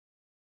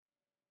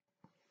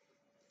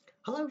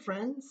Hello,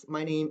 friends.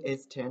 My name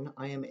is Tin.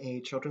 I am a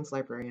children's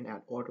librarian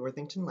at Old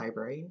Worthington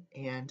Library,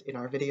 and in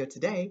our video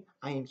today,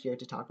 I am here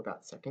to talk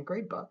about second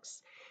grade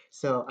books.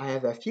 So I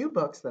have a few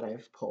books that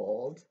I've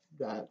pulled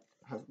that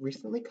have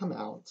recently come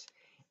out,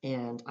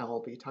 and I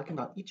will be talking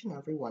about each and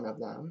every one of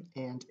them.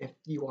 And if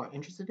you are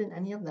interested in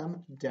any of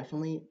them,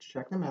 definitely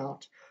check them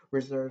out,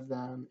 reserve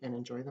them, and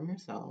enjoy them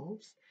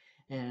yourselves.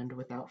 And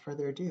without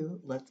further ado,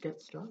 let's get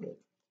started.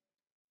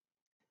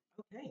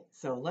 Okay,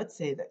 so let's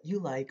say that you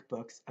like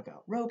books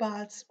about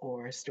robots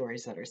or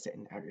stories that are set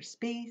in outer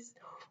space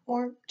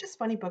or just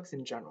funny books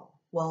in general.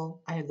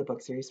 Well, I have the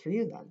book series for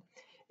you then.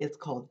 It's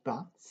called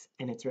Bots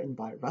and it's written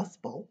by Russ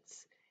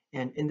Bolts.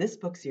 And in this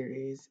book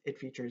series, it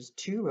features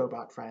two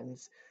robot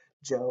friends,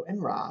 Joe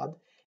and Rob.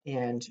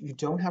 And you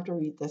don't have to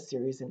read this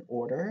series in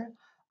order.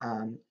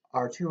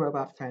 Our two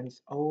robot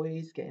friends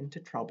always get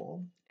into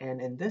trouble. And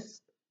in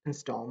this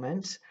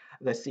installment,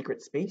 The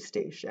Secret Space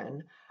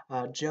Station,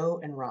 Joe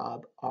and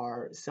Rob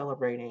are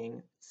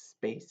celebrating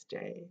Space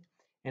Day.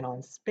 And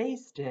on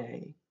Space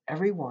Day,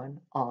 everyone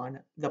on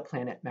the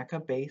planet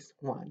Mecha Base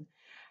 1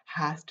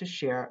 has to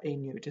share a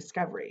new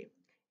discovery.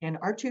 And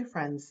our two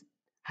friends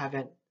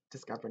haven't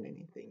discovered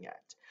anything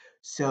yet.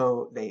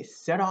 So they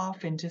set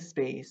off into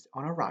space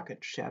on a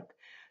rocket ship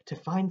to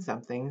find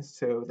something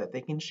so that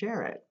they can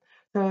share it.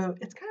 So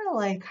it's kind of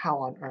like how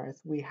on Earth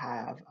we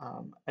have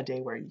a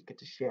day where you get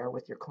to share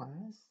with your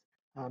class.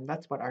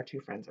 That's what our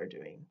two friends are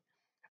doing.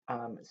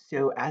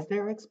 So as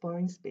they're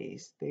exploring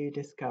space, they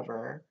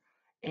discover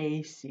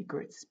a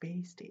secret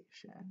space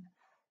station.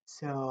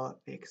 So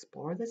they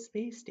explore the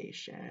space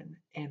station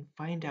and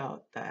find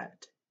out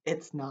that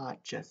it's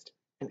not just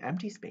an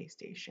empty space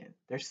station.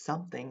 There's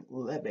something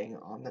living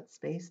on that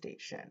space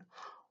station.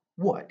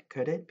 What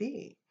could it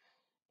be?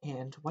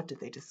 And what did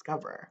they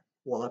discover?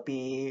 Will it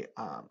be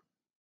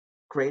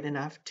great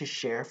enough to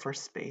share for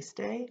Space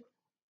Day?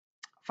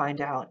 Find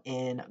out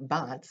in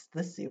Bots,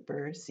 the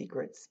Super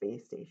Secret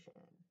Space Station.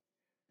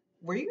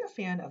 Were you a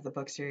fan of the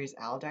book series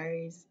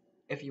Diaries?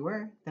 If you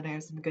were, then I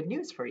have some good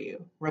news for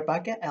you.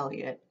 Rebecca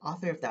Elliott,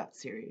 author of that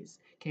series,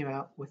 came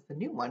out with a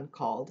new one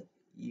called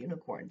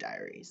Unicorn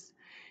Diaries.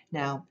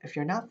 Now, if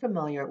you're not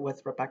familiar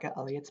with Rebecca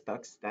Elliott's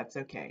books, that's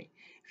okay.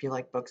 If you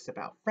like books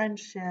about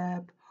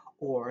friendship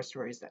or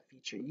stories that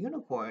feature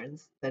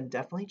unicorns, then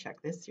definitely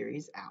check this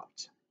series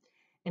out.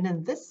 And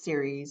in this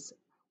series,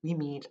 we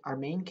meet our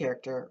main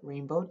character,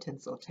 Rainbow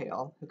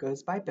Tinseltail, who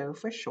goes by Bo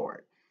for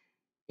short.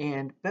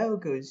 And Bo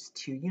goes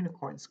to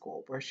unicorn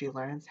school where she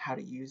learns how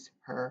to use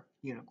her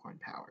unicorn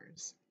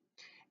powers.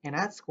 And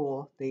at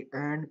school, they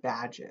earn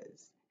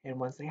badges. And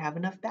once they have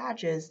enough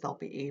badges, they'll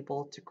be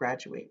able to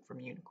graduate from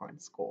unicorn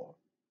school.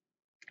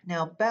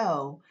 Now,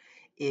 Bo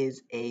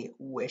is a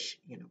wish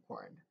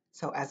unicorn.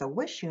 So, as a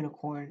wish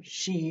unicorn,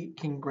 she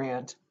can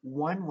grant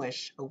one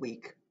wish a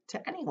week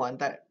to anyone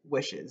that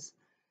wishes.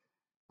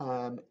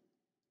 Um,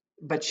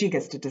 but she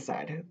gets to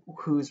decide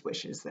whose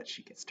wishes that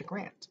she gets to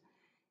grant.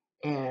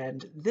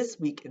 And this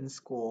week in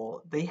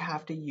school, they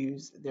have to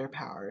use their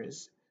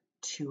powers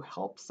to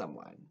help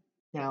someone.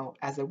 Now,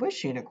 as a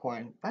wish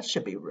unicorn, that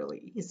should be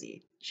really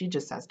easy. She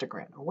just has to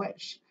grant a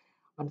wish.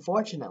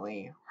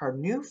 Unfortunately, her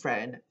new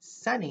friend,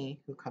 Sunny,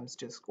 who comes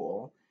to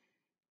school,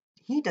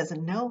 he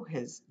doesn't know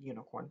his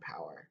unicorn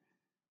power.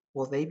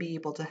 Will they be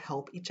able to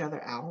help each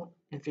other out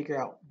and figure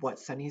out what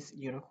Sunny's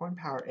unicorn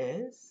power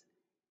is?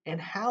 And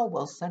how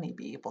will Sunny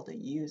be able to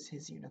use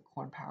his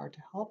unicorn power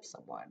to help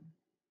someone?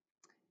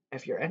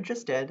 If you're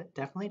interested,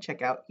 definitely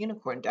check out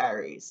Unicorn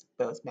Diaries,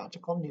 Bo's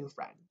magical new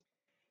friend.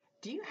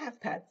 Do you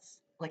have pets,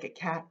 like a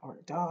cat or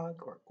a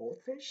dog or a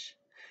goldfish?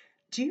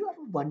 Do you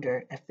ever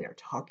wonder if they're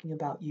talking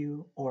about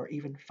you or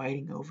even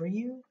fighting over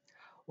you?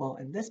 Well,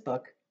 in this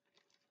book,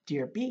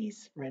 Dear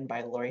Beast, written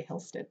by Dori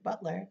Hillestad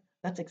Butler,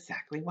 that's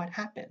exactly what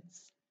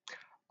happens.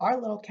 Our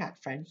little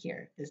cat friend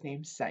here is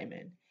named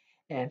Simon,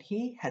 and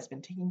he has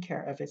been taking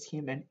care of his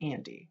human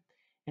Andy.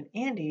 And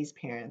Andy's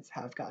parents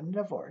have gotten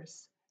a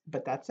divorce,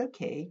 but that's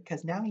okay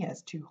because now he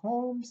has two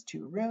homes,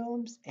 two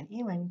rooms, and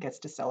even gets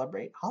to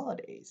celebrate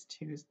holidays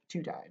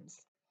two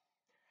times.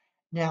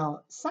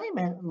 Now,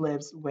 Simon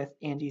lives with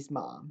Andy's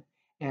mom,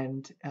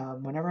 and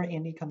whenever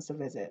Andy comes to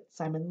visit,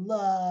 Simon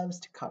loves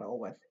to cuddle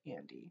with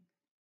Andy.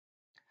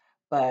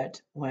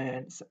 But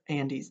when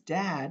Andy's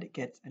dad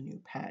gets a new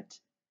pet,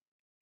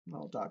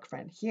 little dog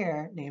friend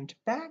here named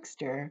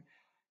Baxter,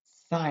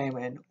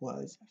 Simon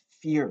was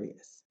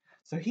furious.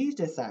 So he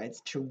decides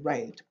to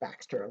write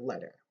Baxter a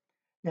letter.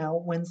 Now,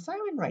 when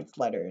Simon writes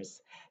letters,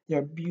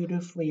 they're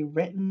beautifully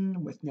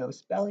written with no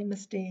spelling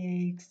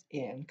mistakes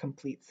and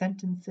complete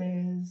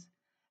sentences.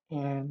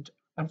 And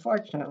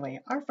unfortunately,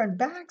 our friend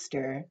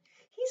Baxter,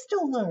 he's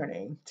still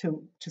learning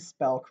to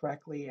spell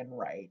correctly and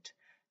write.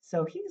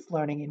 So he's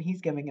learning and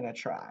he's giving it a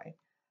try.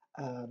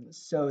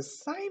 So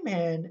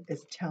Simon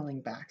is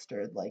telling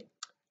Baxter, like,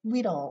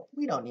 we don't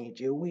need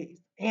you.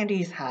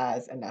 Andy's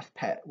has enough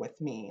pet with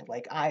me.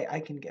 Like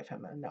I can give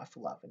him enough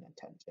love and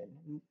attention.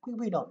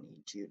 We don't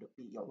need you to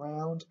be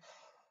around.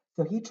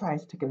 So he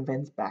tries to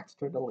convince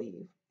Baxter to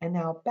leave. And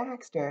now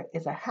Baxter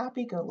is a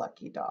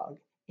happy-go-lucky dog.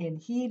 and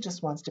he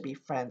just wants to be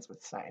friends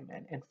with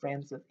Simon and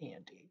friends with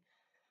Andy.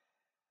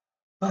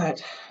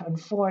 But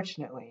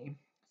unfortunately,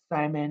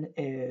 Simon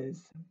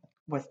is,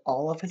 with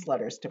all of his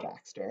letters to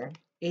Baxter,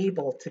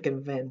 able to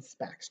convince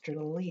Baxter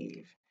to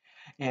leave.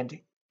 And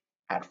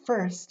at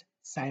first,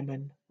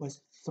 Simon was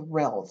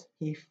thrilled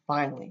he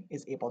finally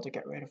is able to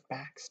get rid of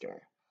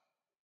Baxter.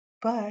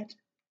 But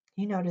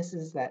he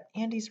notices that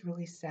Andy's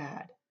really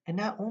sad. And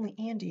not only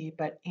Andy,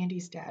 but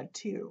Andy's dad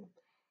too.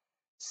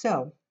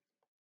 So,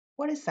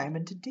 what is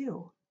Simon to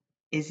do?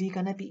 Is he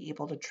going to be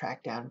able to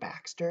track down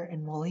Baxter?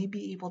 And will he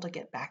be able to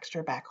get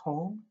Baxter back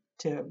home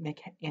to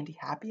make Andy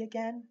happy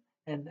again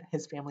and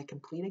his family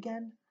complete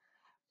again?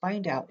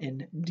 Find out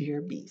in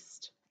Dear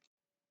Beast.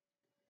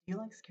 Do you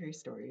like scary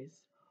stories?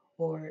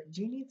 Or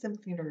do you need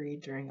something to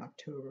read during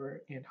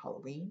October and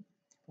Halloween?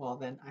 Well,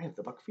 then I have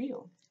the book for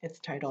you. It's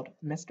titled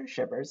Mr.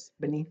 Shivers,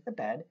 Beneath the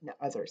Bed and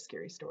Other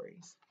Scary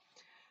Stories,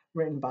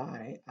 written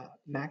by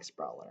Max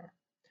Brallier.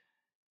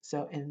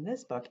 So in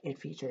this book,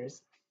 it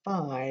features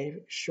 5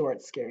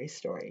 short, scary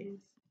stories.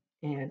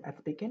 And at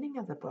the beginning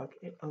of the book,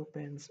 it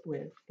opens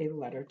with a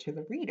letter to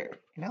the reader.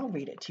 And I'll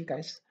read it to you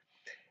guys.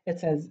 It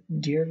says,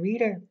 Dear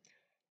Reader,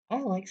 I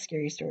like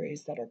scary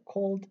stories that are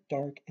cold,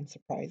 dark, and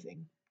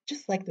surprising,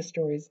 just like the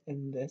stories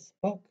in this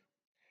book.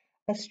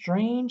 A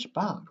strange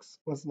box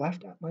was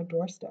left at my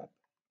doorstep.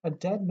 A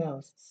dead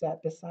mouse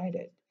sat beside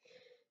it.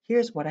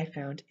 Here's what I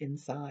found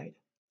inside: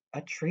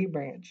 a tree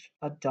branch,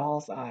 a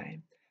doll's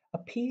eye, a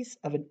piece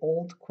of an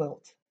old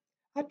quilt,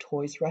 a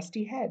toy's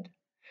rusty head.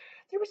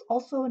 There was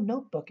also a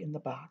notebook in the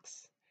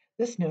box.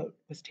 This note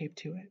was taped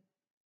to it.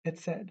 It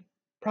said,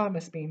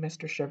 Promise me,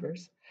 Mr.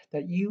 Shivers,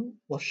 that you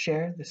will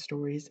share the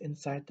stories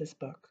inside this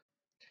book.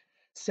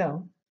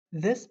 So,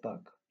 this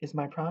book is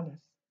my promise.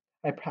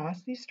 I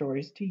pass these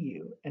stories to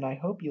you, and I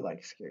hope you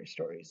like scary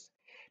stories,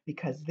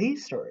 because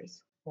these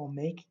stories will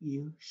make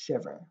you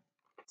shiver.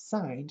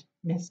 Signed,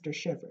 Mr.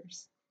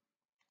 Shivers.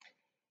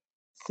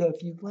 So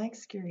if you like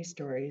scary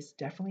stories,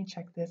 definitely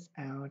check this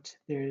out.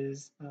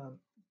 There's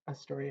a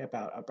story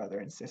about a brother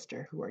and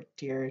sister who are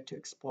dared to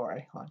explore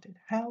a haunted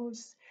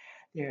house.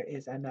 There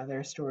is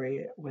another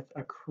story with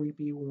a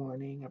creepy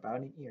warning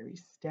about an eerie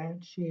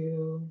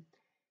statue.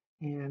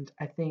 And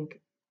I think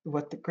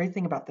what the great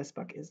thing about this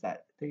book is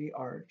that they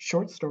are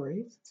short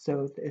stories,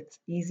 so it's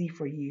easy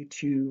for you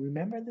to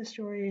remember the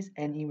stories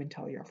and even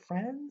tell your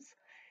friends.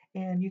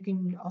 And you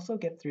can also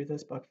get through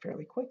this book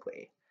fairly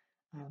quickly.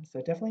 So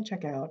definitely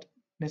check out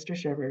Mr.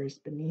 Shivers,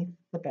 Beneath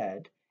the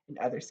Bed, and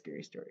Other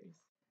Scary Stories.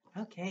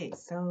 Okay,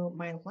 so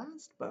my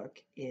last book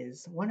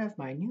is one of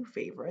my new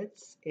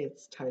favorites.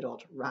 It's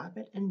titled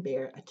Rabbit and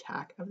Bear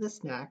Attack of the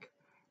Snack,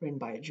 written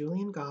by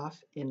Julian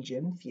Gough and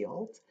Jim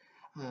Field.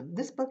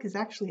 This book is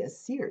actually a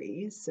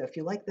series, so if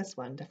you like this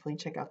one, definitely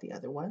check out the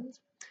other ones.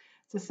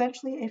 It's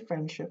essentially a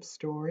friendship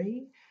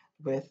story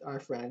with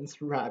our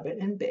friends Rabbit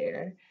and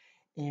Bear.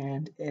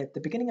 And at the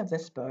beginning of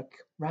this book,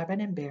 Rabbit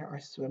and Bear are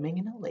swimming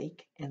in a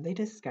lake and they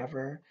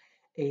discover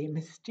a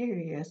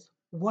mysterious,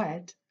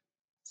 wet,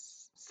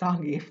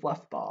 soggy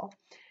fluff ball.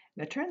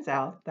 And it turns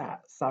out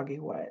that soggy,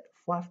 wet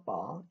fluff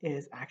ball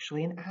is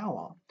actually an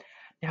owl.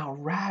 Now,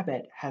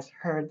 Rabbit has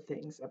heard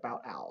things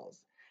about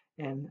owls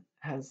and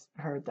has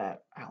heard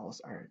that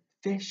owls are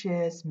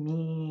vicious,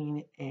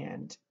 mean,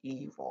 and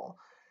evil.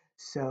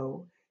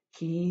 So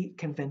he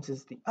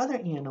convinces the other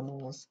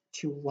animals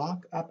to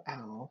lock up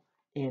Owl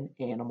in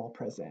animal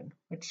prison,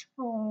 which,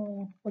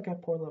 oh, look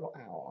at poor little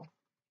Owl.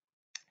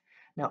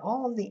 Now,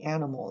 all of the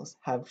animals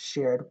have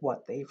shared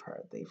what they've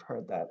heard. They've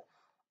heard that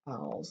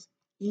owls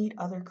eat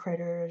other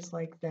critters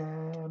like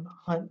them,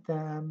 hunt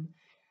them,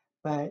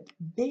 but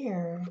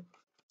Bear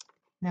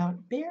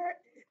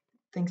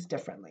thinks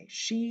differently.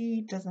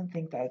 She doesn't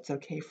think that it's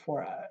okay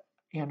for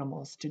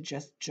animals to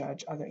just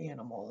judge other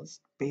animals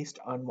based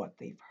on what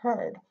they've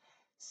heard.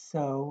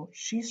 So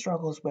she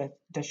struggles with,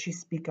 does she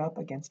speak up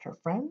against her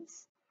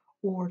friends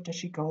or does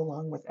she go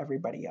along with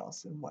everybody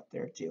else and what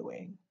they're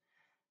doing?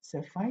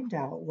 So find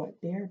out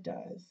what Bear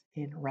does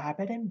in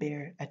Rabbit and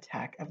Bear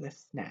Attack of the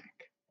Snack.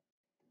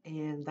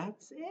 And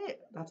that's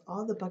it. That's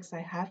all the books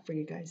I have for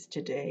you guys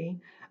today.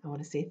 I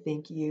want to say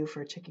thank you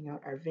for checking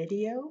out our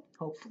video.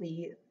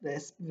 Hopefully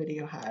this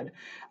video had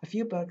a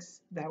few books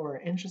that were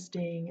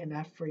interesting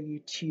enough for you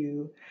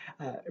to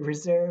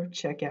reserve,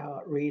 check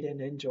out, read,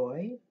 and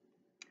enjoy.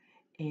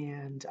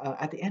 And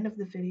at the end of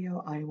the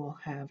video, I will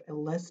have a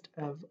list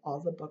of all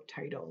the book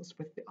titles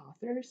with the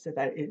authors so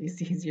that it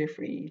is easier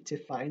for you to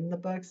find the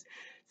books,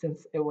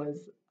 since it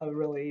was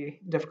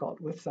really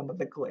difficult with some of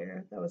the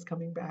glare that was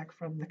coming back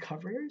from the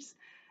covers.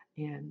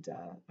 And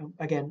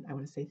again, I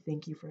want to say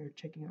thank you for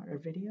checking out our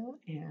video,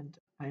 and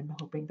I'm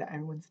hoping that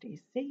everyone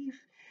stays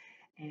safe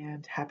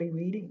and happy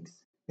readings.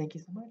 Thank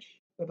you so much.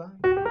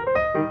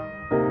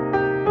 Bye-bye.